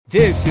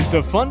This is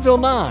the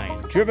Funville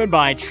 9, driven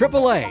by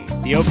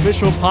AAA, the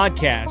official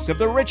podcast of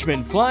the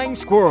Richmond Flying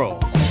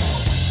Squirrels.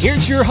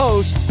 Here's your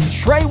host,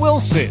 Trey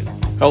Wilson.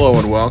 Hello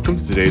and welcome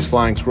to today's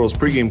Flying Squirrels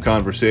pregame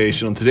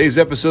conversation. On today's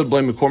episode,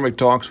 Blaine McCormick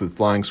talks with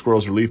Flying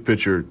Squirrels relief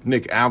pitcher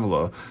Nick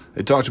Avila.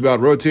 They talked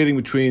about rotating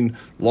between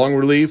long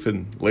relief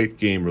and late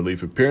game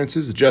relief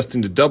appearances,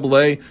 adjusting to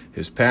AA,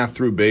 his path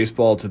through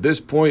baseball to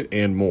this point,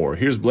 and more.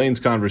 Here's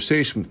Blaine's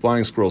conversation with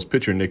Flying Squirrels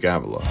pitcher Nick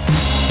Avila.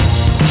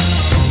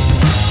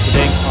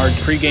 Today, our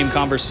pregame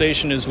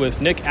conversation is with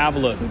Nick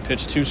Avila, who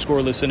pitched 2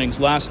 scoreless innings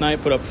last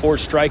night, put up 4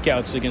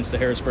 strikeouts against the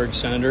Harrisburg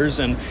Senators,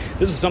 and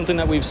this is something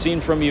that we've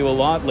seen from you a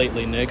lot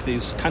lately, Nick,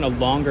 these kind of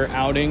longer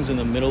outings in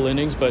the middle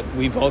innings, but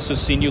we've also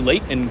seen you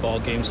late in ball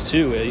games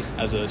too,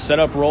 as a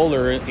setup role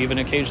or even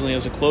occasionally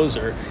as a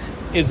closer.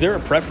 Is there a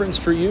preference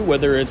for you,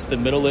 whether it's the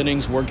middle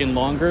innings working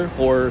longer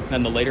or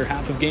in the later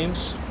half of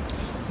games?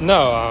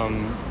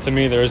 No, to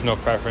me there is no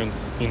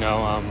preference.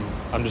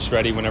 I'm just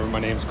ready whenever my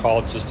name's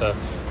called just to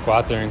go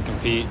out there and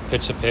compete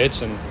pitch to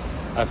pitch, and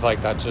I feel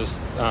like that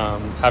just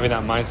having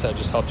that mindset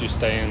just helps you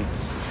stay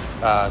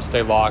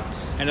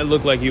locked. And it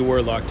looked like you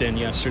were locked in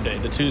yesterday.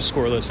 The 2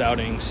 scoreless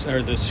outings,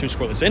 or the 2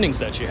 scoreless innings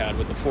that you had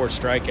with the 4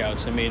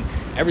 strikeouts, I mean,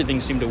 everything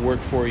seemed to work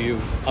for you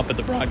up at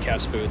the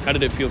broadcast booth. How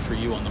did it feel for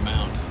you on the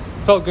mound?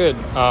 Felt good.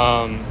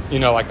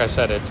 Like I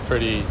said, it's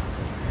pretty,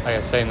 I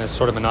guess saying this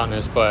sort of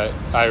monotonous, but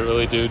I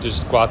really do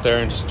just go out there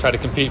and just try to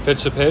compete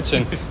pitch to pitch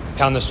and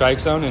pound the strike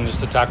zone and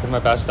just attack with my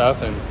best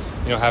stuff. And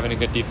having a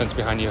good defense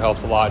behind you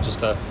helps a lot, just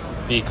to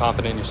be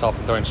confident in yourself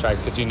and throwing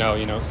strikes, because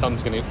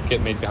something's going to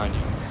get made behind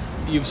you.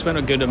 You've spent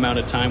a good amount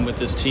of time with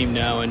this team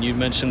now, and you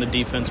mentioned the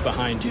defense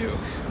behind you.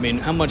 I mean,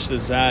 how much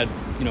does that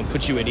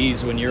put you at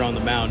ease when you're on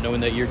the mound,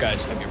 knowing that your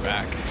guys have your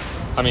back?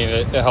 I mean,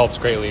 it helps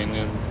greatly,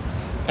 and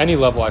any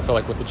level, I feel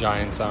like with the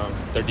Giants,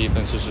 their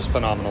defense is just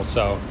phenomenal.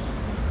 So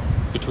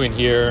between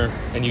here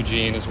and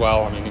Eugene as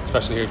well, I mean,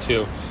 especially here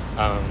too,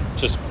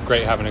 just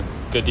great having a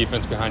good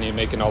defense behind you,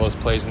 making all those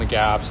plays in the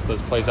gaps,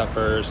 those plays at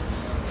first,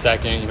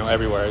 second,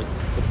 everywhere.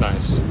 It's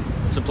nice.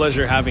 It's a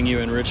pleasure having you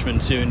in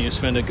Richmond too, and you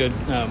spent a good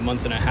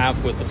month and a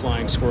half with the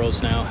Flying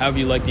Squirrels now. How have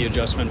you liked the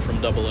adjustment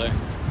from AA?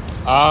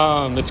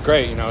 It's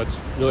great. It's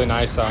really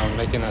nice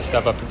making that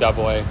step up to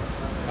AA.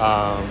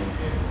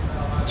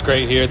 It's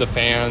great here. The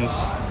fans,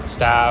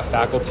 staff,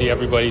 faculty,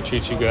 everybody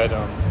treats you good.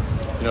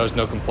 There's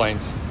no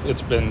complaints.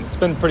 It's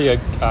been pretty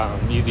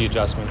easy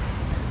adjustment.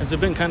 Has it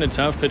been kind of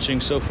tough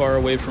pitching so far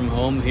away from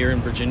home here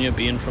in Virginia,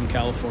 being from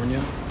California?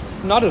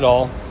 Not at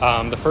all.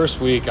 The first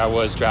week I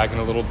was dragging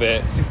a little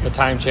bit. The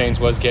time change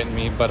was getting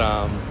me, but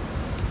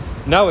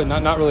no,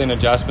 not really an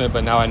adjustment.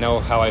 But now I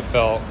know how I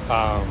felt,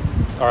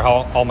 or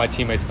how all my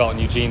teammates felt in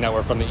Eugene that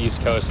were from the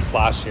East Coast this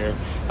last year.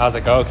 I was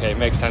like, oh, okay, it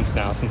makes sense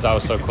now since I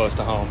was so close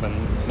to home,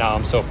 and now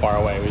I'm so far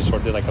away. We just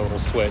sort of did like a little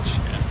switch.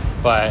 Yeah.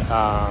 But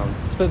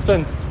it's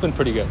been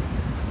pretty good.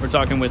 We're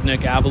talking with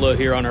Nick Avila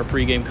here on our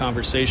pregame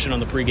conversation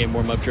on the pregame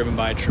warm-up driven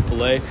by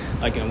AAA.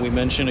 Like we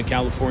mentioned, a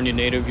California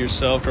native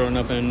yourself, born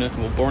in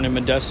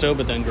Modesto,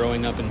 but then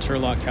growing up in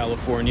Turlock,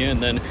 California,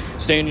 and then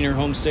staying in your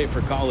home state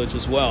for college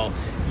as well.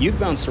 You've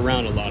bounced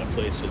around a lot of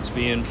places,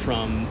 being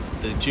from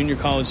the junior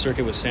college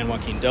circuit with San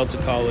Joaquin Delta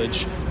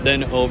College,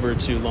 then over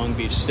to Long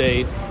Beach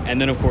State,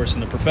 and then, of course, in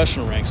the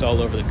professional ranks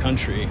all over the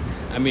country.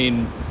 I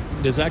mean,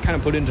 does that kind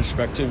of put into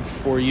perspective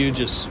for you,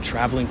 just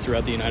traveling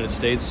throughout the United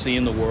States,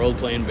 seeing the world,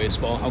 playing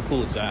baseball? How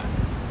cool is that?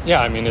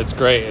 Yeah, I mean, it's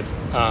great. It's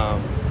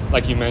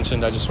like you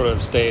mentioned, I just sort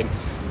of stayed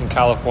in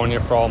California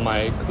for all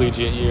my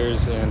collegiate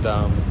years, and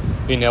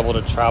being able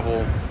to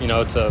travel,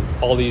 to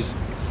all these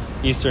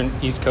East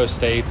Coast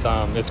states,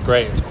 it's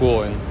great. It's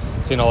cool, and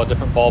seeing all the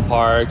different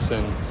ballparks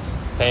and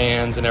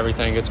fans and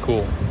everything, it's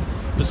cool.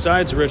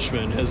 Besides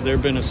Richmond, has there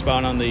been a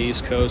spot on the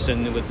East Coast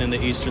and within the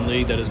Eastern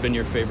League that has been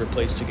your favorite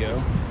place to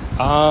go?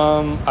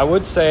 I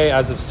would say,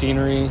 as of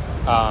scenery,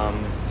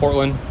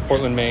 Portland,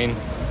 Maine.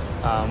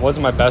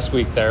 Wasn't my best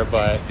week there,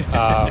 but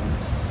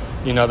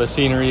the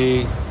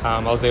scenery.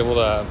 I was able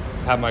to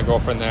have my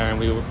girlfriend there, and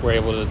we were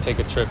able to take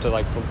a trip to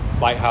like the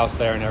lighthouse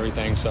there and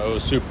everything. So it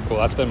was super cool.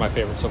 That's been my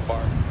favorite so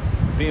far.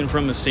 Being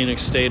from a scenic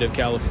state of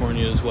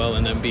California as well,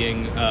 and then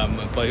being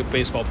a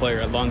baseball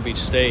player at Long Beach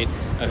State,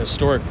 a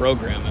historic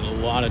program and a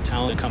lot of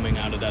talent coming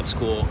out of that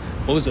school.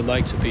 What was it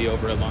like to be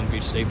over at Long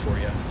Beach State for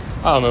you?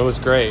 It was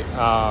great.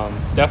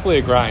 Definitely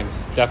a grind.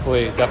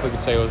 Definitely could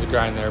say it was a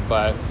grind there,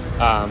 but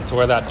to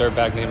wear that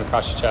dirtbag name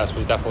across your chest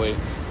was definitely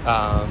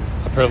a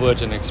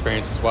privilege and an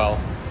experience as well.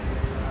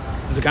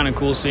 Is it kind of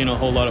cool seeing a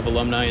whole lot of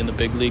alumni in the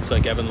big leagues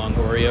like Evan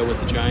Longoria with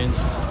the Giants?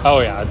 Oh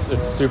yeah,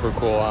 it's super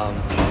cool.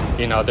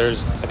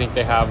 I think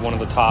they have one of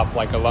the top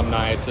like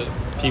alumni to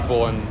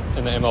people in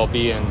the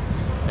MLB,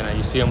 and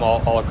you see them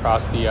all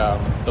across the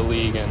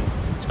league, and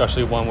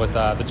especially one with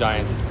the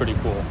Giants. It's pretty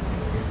cool.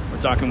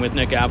 Talking with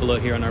Nick Avila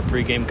here on our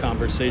pregame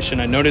conversation.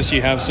 I notice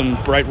you have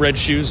some bright red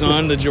shoes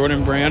on, the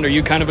Jordan brand. Are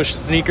you kind of a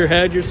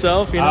sneakerhead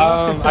yourself?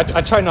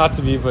 I try not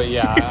to be, but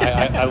yeah,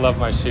 I love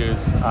my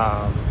shoes.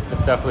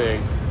 It's definitely,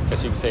 I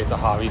guess you could say it's a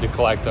hobby to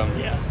collect them.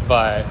 Yeah.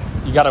 But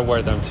you got to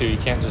wear them too. You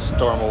can't just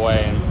store them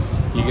away. And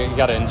you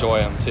got to enjoy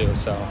them too.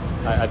 So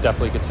I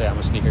definitely could say I'm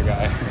a sneaker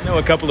guy. I know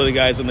a couple of the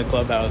guys in the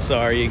clubhouse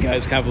are. You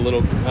guys have a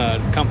little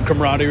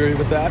camaraderie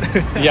with that?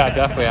 Yeah,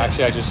 definitely.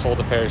 Actually, I just sold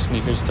a pair of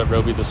sneakers to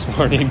Roby this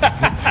morning.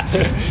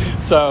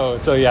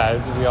 so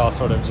yeah, we all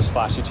sort of just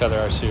flash each other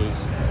our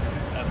shoes.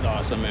 That's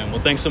awesome, man.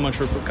 Well, thanks so much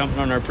for coming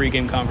on our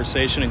pregame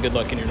conversation, and good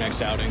luck in your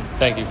next outing.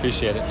 Thank you.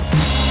 Appreciate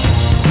it.